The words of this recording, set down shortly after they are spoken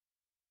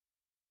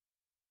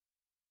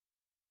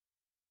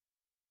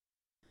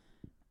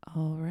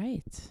All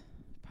right,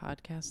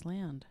 podcast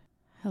land.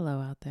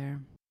 Hello out there.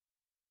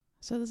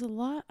 So there's a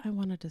lot I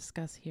want to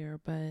discuss here,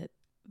 but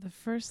the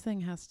first thing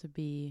has to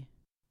be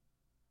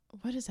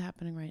what is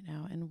happening right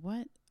now and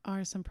what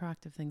are some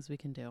proactive things we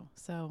can do.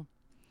 So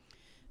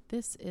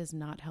this is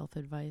not health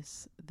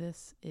advice.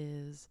 This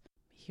is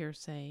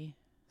hearsay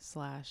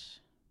slash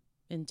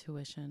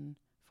intuition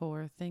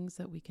for things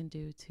that we can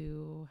do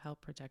to help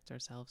protect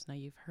ourselves. Now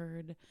you've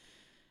heard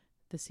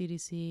the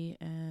CDC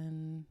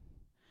and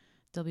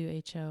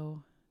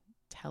WHO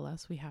tell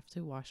us we have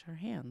to wash our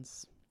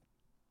hands.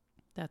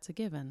 That's a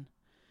given.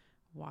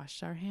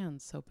 Wash our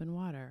hands, soap and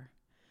water.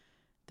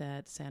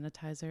 That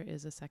sanitizer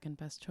is a second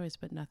best choice,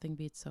 but nothing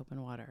beats soap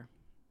and water.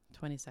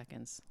 20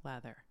 seconds,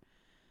 lather.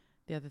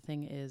 The other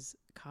thing is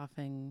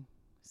coughing,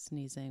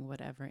 sneezing,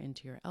 whatever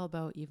into your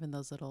elbow, even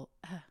those little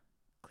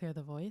clear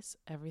the voice,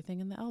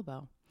 everything in the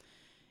elbow.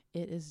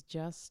 It is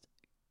just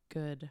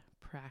good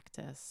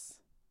practice.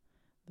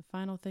 The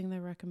final thing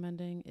they're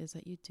recommending is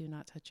that you do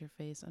not touch your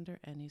face under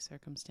any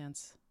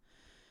circumstance.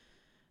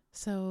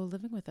 So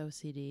living with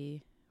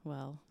OCD,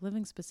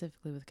 living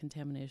specifically with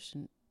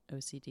contamination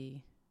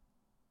OCD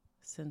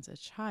since a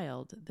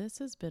child, this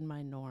has been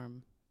my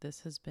norm.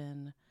 This has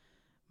been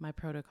my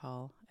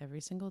protocol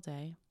every single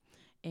day.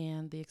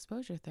 And the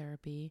exposure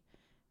therapy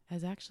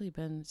has actually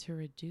been to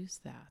reduce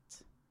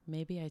that.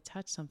 Maybe I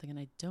touch something and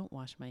I don't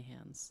wash my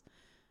hands.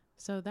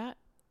 So that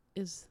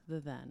is the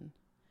then.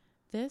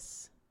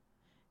 This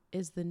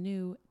is the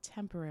new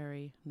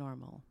temporary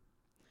normal.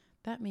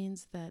 That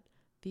means that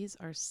these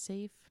are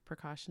safe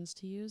precautions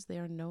to use. They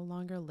are no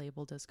longer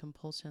labeled as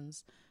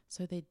compulsions,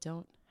 so they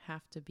don't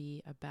have to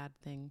be a bad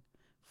thing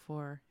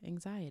for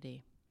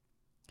anxiety.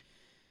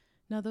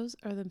 Now, those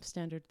are the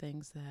standard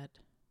things that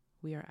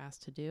we are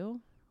asked to do,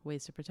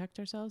 ways to protect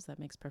ourselves. That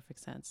makes perfect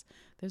sense.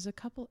 There's a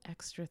couple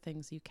extra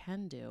things you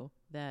can do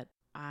that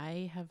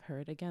I have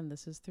heard. Again,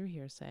 this is through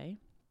hearsay.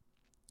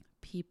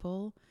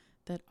 People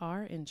that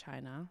are in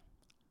China,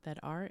 that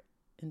are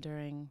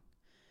enduring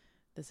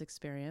this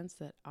experience,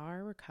 that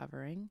are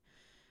recovering,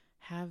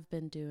 have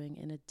been doing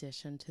in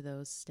addition to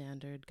those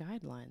standard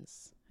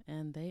guidelines.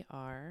 And they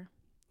are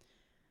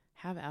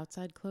have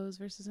outside clothes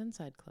versus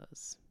inside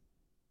clothes.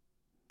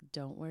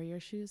 Don't wear your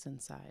shoes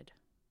inside.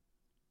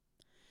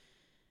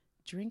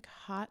 Drink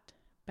hot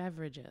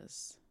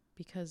beverages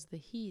because the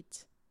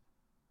heat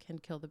can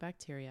kill the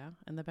bacteria,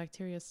 and the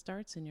bacteria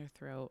starts in your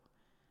throat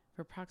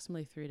for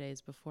approximately 3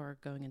 days before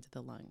going into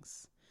the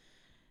lungs.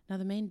 Now,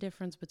 the main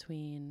difference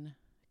between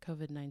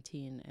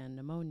COVID-19 and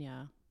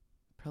pneumonia,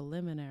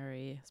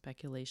 preliminary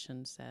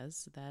speculation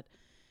says that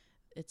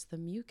it's the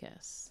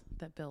mucus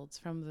that builds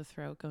from the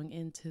throat going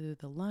into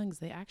the lungs.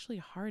 They actually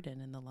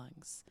harden in the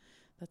lungs.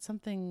 That's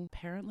something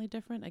apparently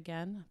different.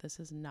 Again, this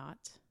is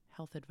not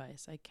health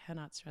advice. I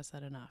cannot stress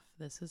that enough.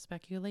 This is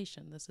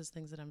speculation. This is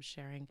things that I'm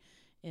sharing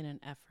in an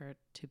effort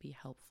to be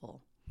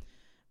helpful.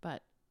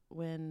 But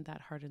when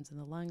that hardens in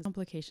the lungs,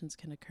 complications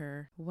can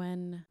occur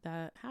when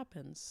that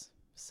happens.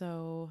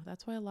 So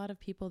that's why a lot of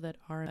people that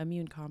are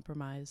immune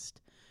compromised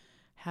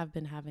have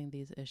been having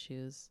these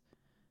issues.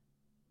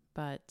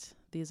 But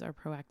these are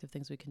proactive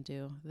things we can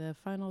do. The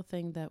final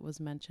thing that was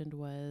mentioned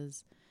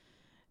was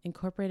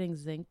incorporating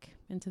zinc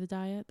into the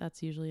diet.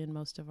 That's usually in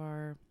most of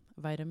our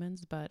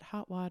vitamins, but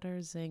hot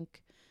water,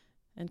 zinc,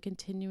 and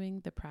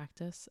continuing the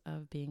practice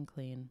of being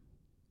clean.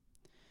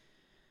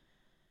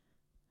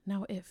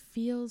 Now, it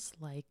feels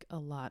like a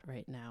lot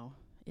right now.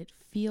 It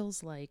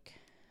feels like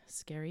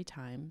scary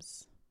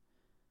times.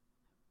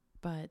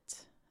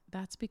 But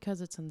that's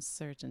because it's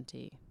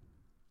uncertainty.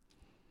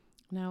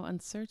 Now,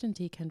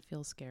 uncertainty can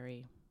feel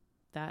scary.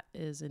 That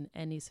is in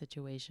any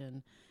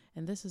situation.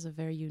 And this is a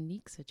very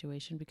unique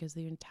situation because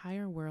the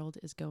entire world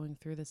is going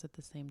through this at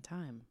the same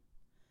time.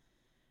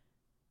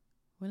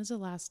 When is the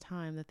last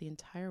time that the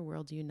entire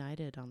world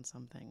united on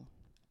something?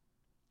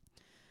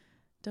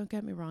 Don't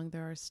get me wrong,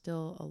 there are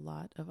still a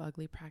lot of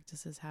ugly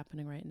practices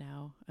happening right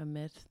now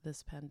amid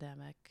this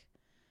pandemic.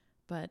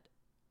 But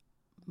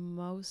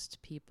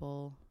most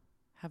people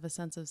have a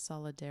sense of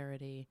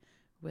solidarity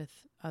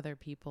with other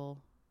people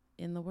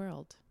in the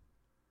world.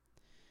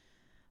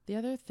 The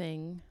other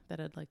thing that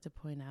I'd like to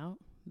point out,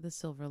 the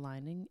silver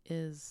lining,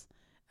 is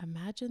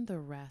imagine the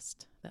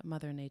rest that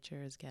Mother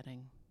Nature is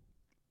getting.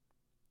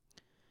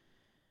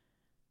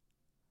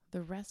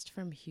 The rest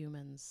from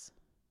humans.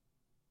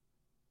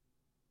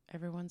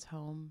 Everyone's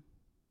home.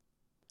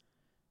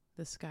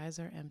 The skies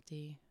are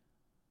empty.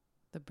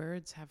 The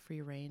birds have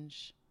free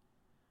range.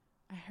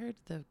 I heard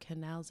the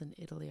canals in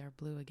Italy are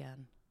blue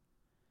again.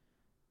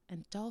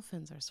 And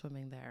dolphins are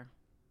swimming there.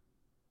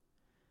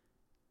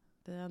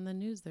 On the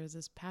news, there's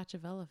this patch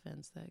of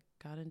elephants that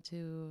got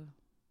into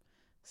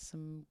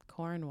some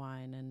corn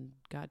wine and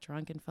got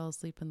drunk and fell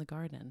asleep in the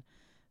garden.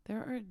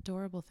 There are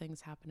adorable things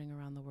happening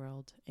around the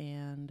world.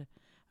 And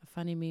a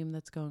funny meme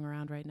that's going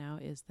around right now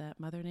is that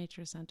Mother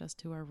Nature sent us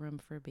to our room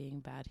for being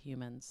bad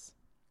humans.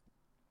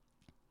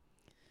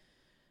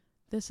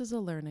 This is a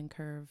learning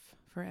curve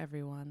for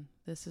everyone.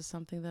 This is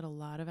something that a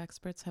lot of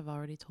experts have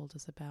already told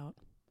us about.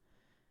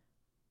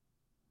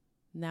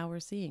 Now we're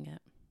seeing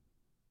it.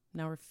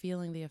 Now we're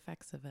feeling the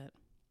effects of it.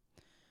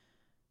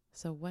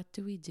 So what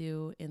do we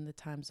do in the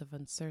times of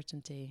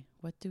uncertainty?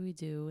 What do we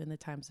do in the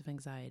times of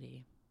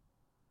anxiety?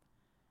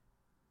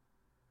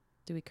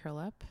 Do we curl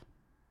up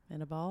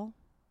in a ball,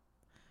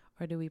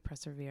 or do we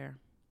persevere?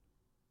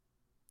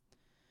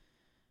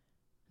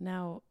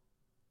 Now,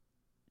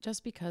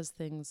 just because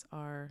things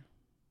are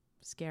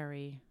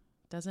scary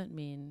doesn't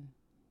mean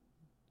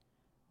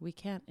we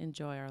can't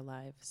enjoy our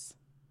lives.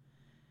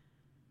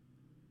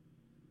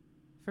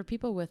 For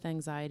people with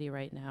anxiety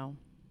right now,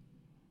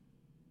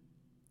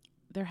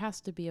 there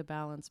has to be a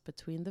balance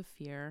between the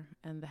fear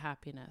and the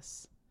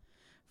happiness.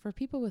 For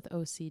people with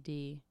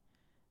OCD,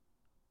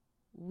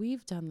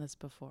 we've done this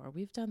before.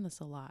 We've done this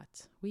a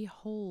lot. We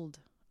hold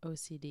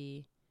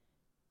OCD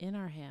in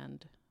our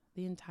hand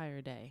the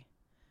entire day.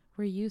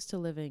 We're used to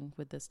living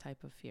with this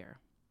type of fear.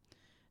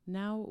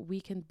 Now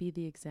we can be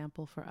the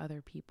example for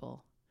other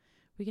people.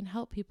 We can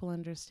help people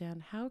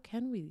understand, how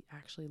can we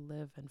actually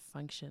live and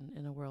function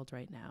in a world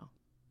right now?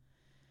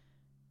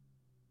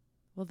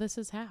 Well, this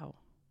is how.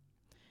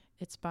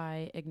 It's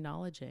by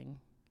acknowledging,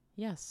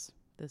 yes,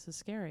 this is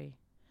scary,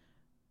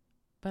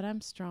 but I'm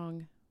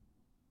strong.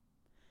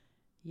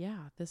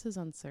 Yeah, this is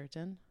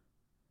uncertain,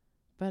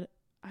 but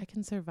I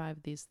can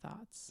survive these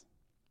thoughts.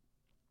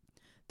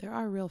 There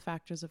are real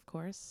factors, of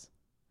course.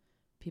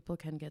 People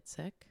can get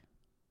sick,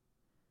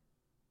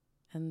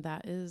 and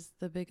that is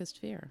the biggest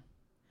fear.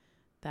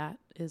 That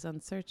is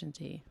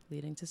uncertainty,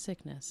 leading to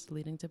sickness,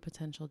 leading to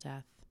potential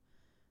death,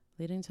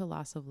 leading to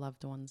loss of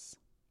loved ones,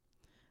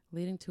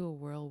 leading to a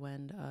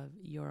whirlwind of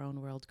your own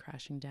world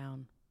crashing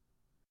down.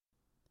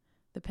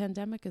 The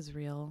pandemic is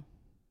real,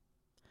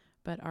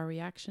 but our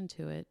reaction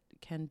to it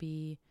can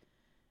be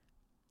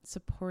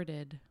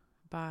supported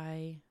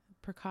by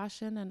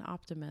precaution and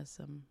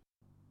optimism.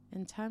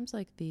 In times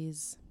like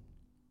these,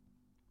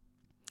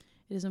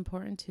 it is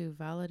important to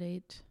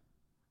validate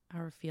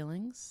our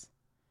feelings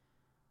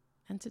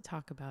and to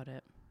talk about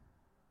it.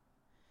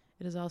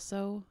 It is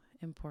also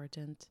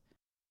important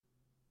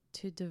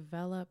to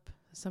develop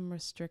some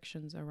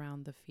restrictions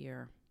around the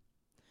fear.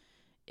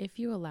 If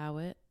you allow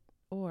it,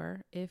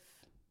 or if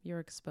you're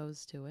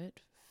exposed to it,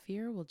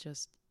 fear will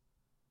just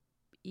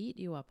eat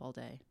you up all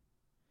day.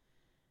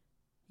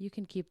 You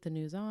can keep the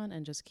news on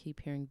and just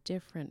keep hearing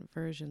different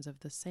versions of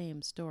the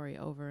same story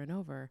over and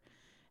over.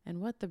 And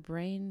what the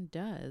brain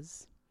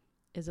does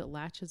is it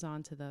latches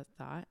onto the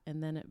thought,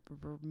 and then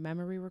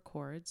memory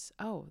records,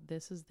 oh,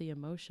 this is the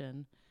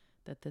emotion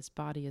that this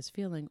body is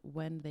feeling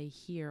when they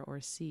hear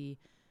or see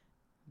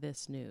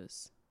this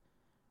news.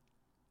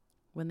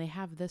 When they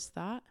have this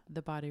thought,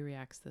 the body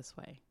reacts this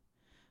way.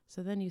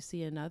 So then you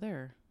see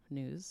another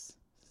news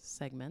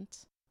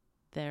segment.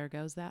 There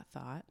goes that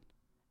thought.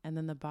 And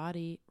then the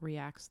body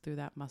reacts through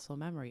that muscle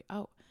memory.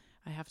 Oh,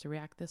 I have to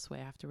react this way.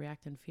 I have to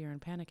react in fear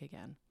and panic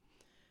again.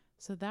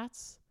 So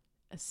that's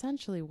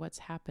essentially what's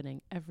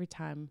happening every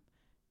time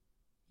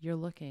you're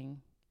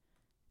looking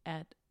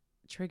at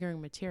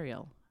triggering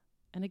material.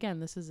 And again,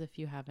 this is if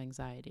you have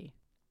anxiety.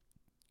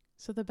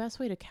 So the best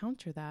way to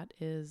counter that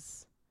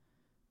is,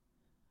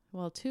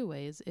 well, two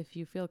ways. If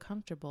you feel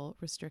comfortable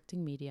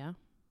restricting media,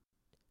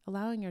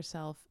 allowing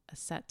yourself a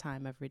set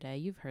time every day.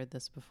 You've heard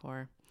this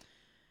before.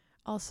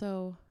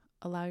 Also,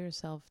 allow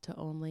yourself to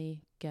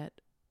only get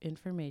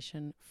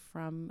information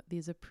from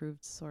these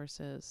approved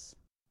sources.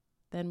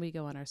 Then we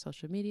go on our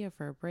social media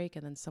for a break,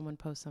 and then someone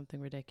posts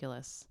something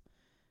ridiculous.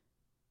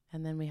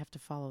 And then we have to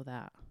follow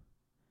that.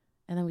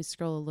 And then we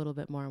scroll a little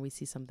bit more and we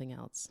see something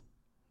else.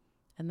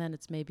 And then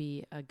it's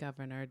maybe a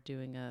governor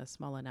doing a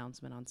small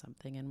announcement on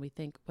something, and we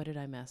think, what did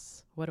I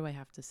miss? What do I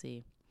have to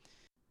see?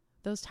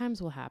 Those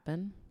times will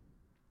happen.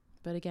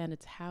 But again,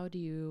 it's how do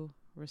you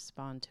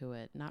respond to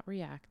it, not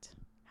react.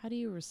 How do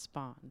you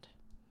respond?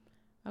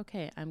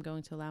 Okay, I'm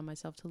going to allow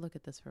myself to look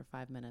at this for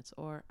 5 minutes,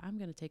 or I'm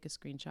going to take a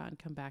screenshot and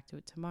come back to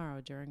it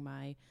tomorrow during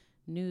my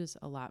news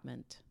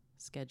allotment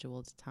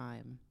scheduled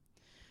time.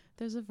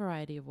 There's a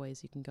variety of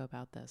ways you can go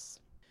about this.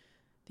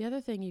 The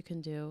other thing you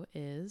can do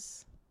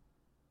is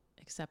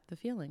accept the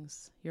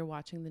feelings. You're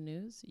watching the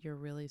news, you're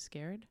really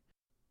scared,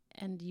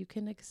 and you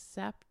can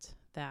accept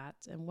that.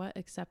 And what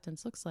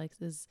acceptance looks like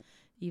is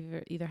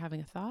either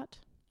having a thought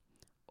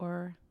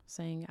or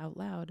saying out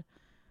loud,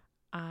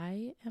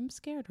 I am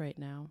scared right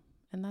now,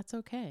 and that's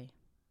okay.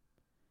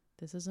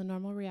 This is a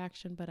normal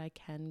reaction, but I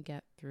can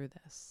get through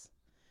this.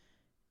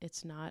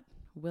 It's not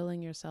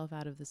willing yourself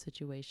out of the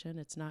situation.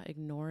 It's not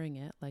ignoring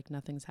it like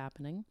nothing's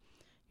happening.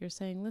 You're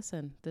saying,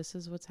 listen, this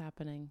is what's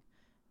happening.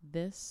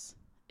 This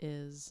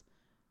is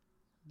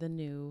the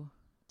new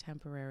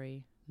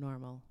temporary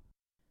normal.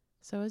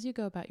 So as you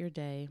go about your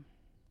day,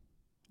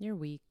 your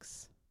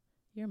weeks,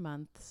 your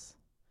months,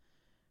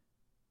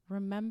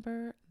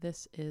 remember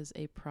this is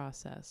a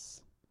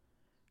process.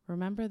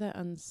 Remember that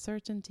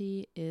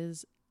uncertainty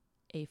is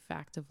a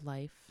fact of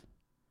life,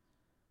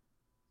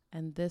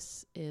 and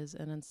this is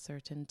an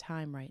uncertain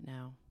time right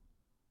now.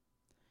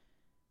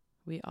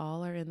 We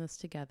all are in this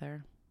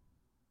together.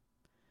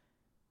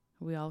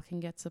 We all can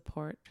get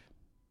support,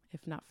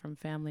 if not from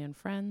family and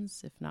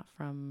friends, if not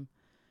from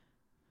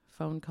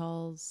phone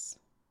calls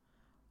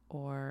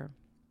or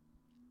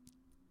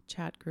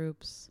chat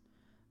groups.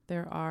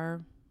 There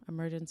are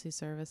emergency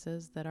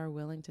services that are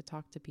willing to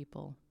talk to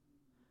people.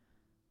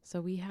 So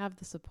we have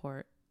the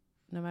support,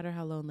 no matter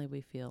how lonely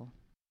we feel.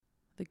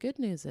 The good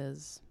news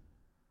is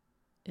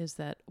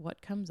that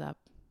what comes up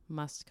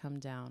must come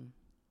down.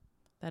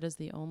 That is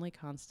the only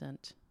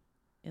constant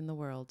in the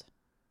world,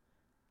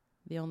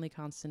 the only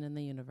constant in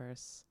the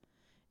universe,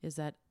 is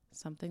that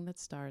something that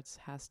starts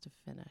has to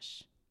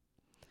finish.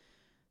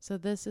 So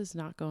this is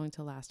not going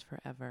to last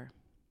forever.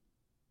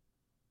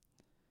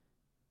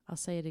 I'll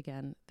say it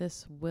again.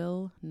 This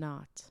will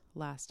not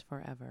last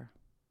forever.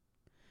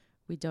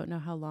 We don't know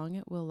how long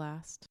it will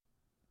last,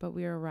 but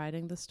we are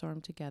riding the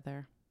storm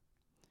together.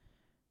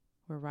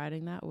 We're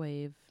riding that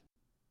wave.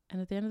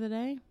 And at the end of the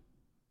day,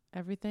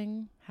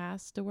 everything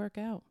has to work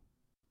out.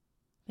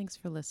 Thanks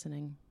for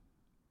listening.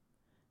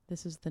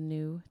 This is the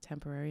new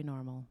temporary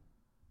normal.